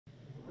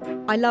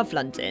I love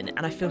London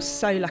and I feel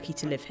so lucky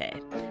to live here.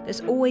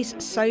 There's always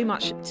so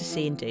much to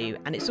see and do,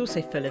 and it's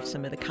also full of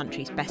some of the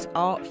country's best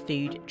art,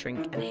 food,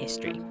 drink and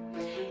history.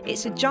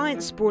 It's a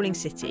giant sprawling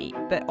city,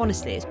 but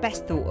honestly it's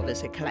best thought of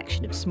as a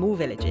collection of small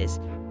villages,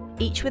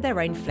 each with their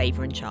own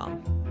flavour and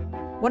charm.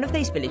 One of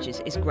those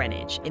villages is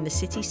Greenwich in the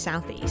city's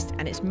southeast,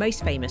 and it's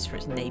most famous for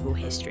its naval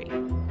history.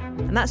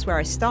 And that's where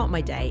I start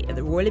my day at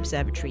the Royal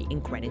Observatory in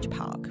Greenwich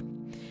Park.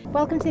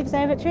 Welcome to the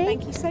observatory.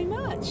 Thank you so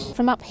much.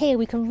 From up here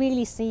we can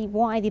really see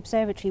why the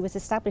observatory was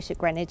established at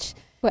Greenwich.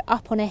 We're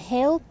up on a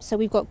hill, so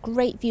we've got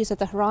great views of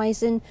the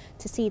horizon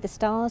to see the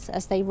stars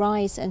as they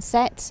rise and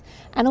set.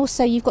 And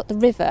also you've got the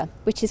river,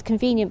 which is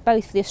convenient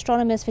both for the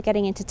astronomers for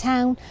getting into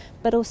town,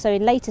 but also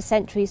in later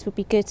centuries would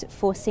be good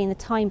for seeing the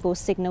time ball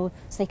signal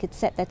so they could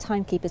set their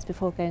timekeepers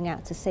before going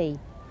out to sea.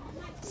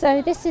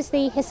 So this is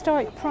the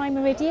historic prime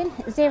meridian,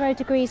 0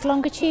 degrees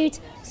longitude,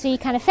 so you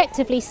can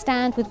effectively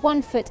stand with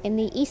 1 foot in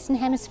the eastern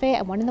hemisphere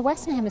and 1 in the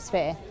western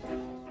hemisphere.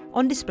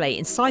 On display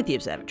inside the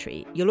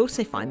observatory, you'll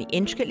also find the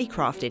intricately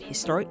crafted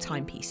historic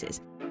timepieces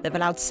that have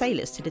allowed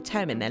sailors to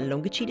determine their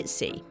longitude at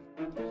sea.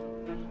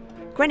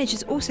 Greenwich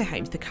is also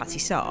home to the Cathy,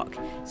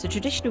 a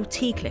traditional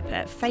tea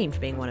clipper famed for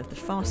being one of the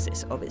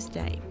fastest of its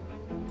day.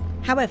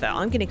 However,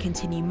 I'm going to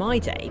continue my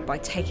day by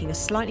taking a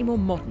slightly more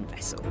modern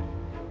vessel.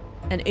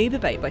 An Uber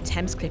boat by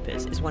Thames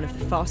Clippers is one of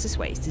the fastest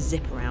ways to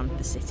zip around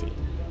the city.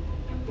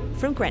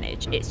 From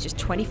Greenwich, it's just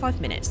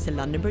 25 minutes to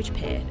London Bridge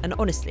Pier, and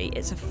honestly,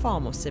 it's a far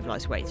more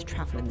civilised way to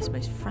travel in this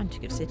most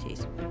frantic of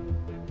cities.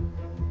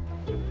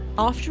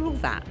 After all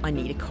that, I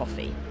need a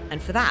coffee, and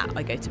for that,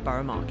 I go to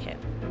Borough Market.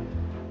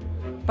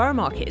 Borough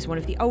Market is one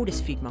of the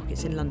oldest food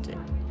markets in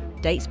London,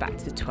 dates back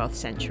to the 12th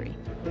century.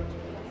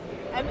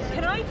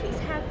 Can I please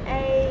have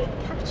a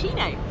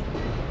cappuccino?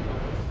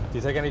 Do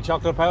you take any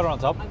chocolate powder on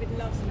top? I would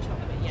love some chocolate,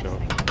 yes. Sure.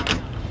 Thank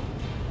you.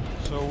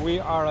 So we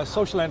are a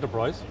social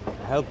enterprise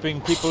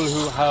helping people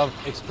who have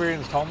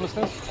experienced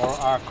homelessness or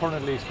are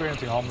currently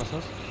experiencing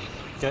homelessness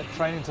get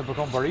training to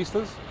become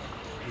baristas.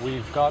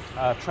 We've got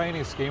a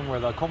training scheme where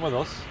they'll come with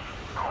us,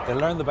 they'll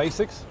learn the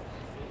basics,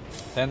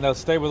 then they'll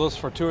stay with us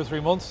for 2 or 3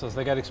 months as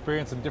they get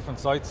experience in different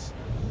sites,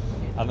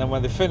 and then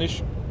when they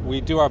finish,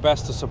 we do our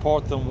best to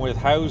support them with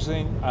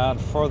housing and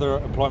further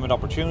employment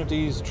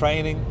opportunities,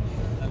 training,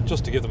 and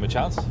just to give them a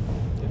chance. Thank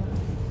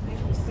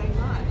you so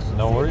much.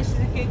 No worries. This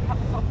is a good cup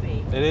of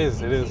coffee. It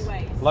is.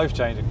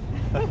 Life-changing.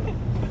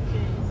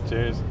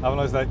 Cheers. Have a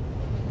nice day.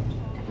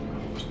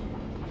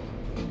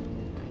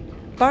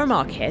 Borough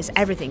Market has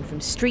everything from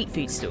street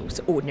food stalls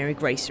to ordinary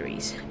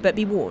groceries, but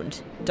be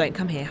warned, don't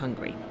come here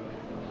hungry.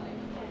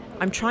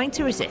 I'm trying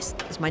to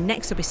resist as my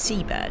next stop is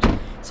Seabird.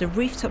 It's a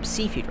rooftop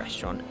seafood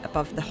restaurant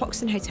above the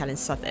Hoxton Hotel in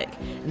Southwark,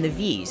 and the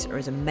views are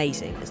as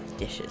amazing as the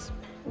dishes.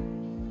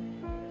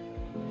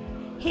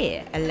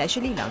 Here, a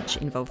leisurely lunch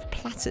involved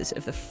platters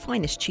of the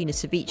finest tuna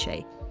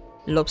ceviche,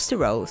 lobster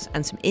rolls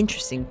and some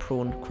interesting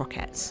prawn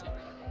croquettes.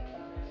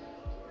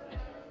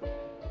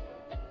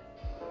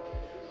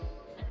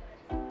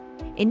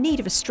 In need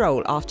of a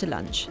stroll after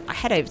lunch, I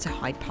head over to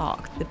Hyde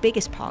Park, the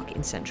biggest park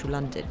in central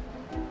London.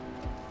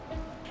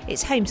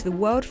 It's home to the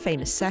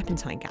world-famous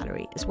Serpentine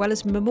Gallery, as well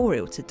as a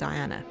memorial to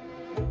Diana.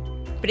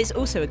 But it's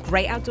also a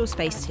great outdoor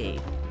space too.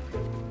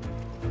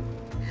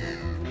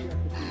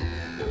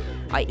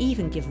 I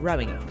even give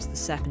rowing across the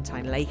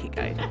Serpentine Lake a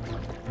go.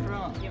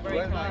 You're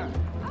very kind.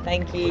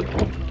 Thank you.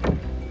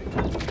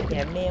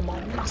 Yeah, me and my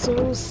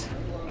muscles.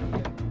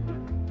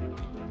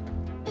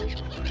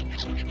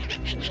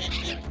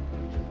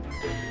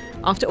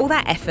 After all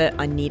that effort,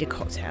 I need a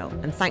cocktail,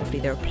 and thankfully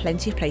there are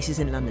plenty of places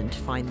in London to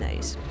find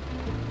those.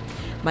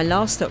 My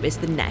last stop is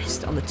the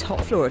Nest on the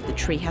top floor of the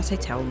Treehouse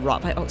Hotel right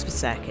by Oxford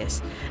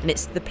Circus, and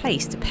it's the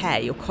place to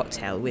pair your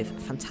cocktail with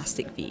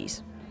fantastic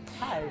views.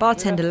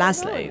 Bartender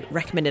Laszlo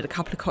recommended a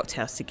couple of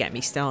cocktails to get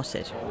me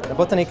started. The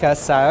Botanical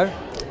Sour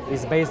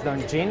is based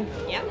on gin.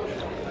 Yep.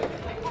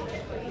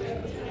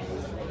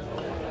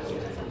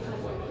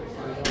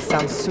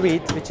 Some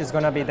sweet, which is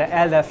going to be the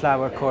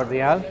elderflower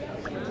cordial.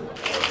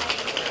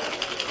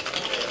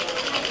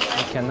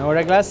 A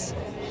Canora glass.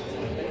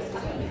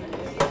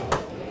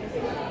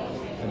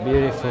 A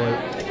beautiful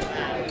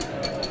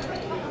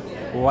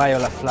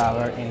viola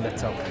flower in the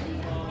top.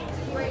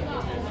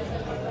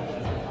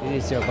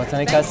 This is your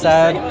Botanical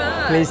Sour.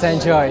 So Please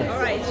enjoy. All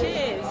right,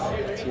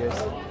 cheers. Cheers.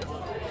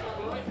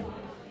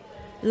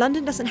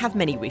 London doesn't have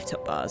many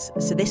rooftop bars,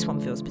 so this one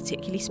feels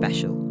particularly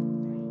special.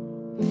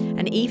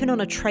 And even on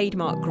a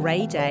trademark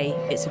grey day,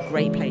 it's a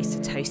great place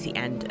to toast the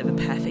end of a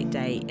perfect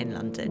day in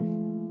London.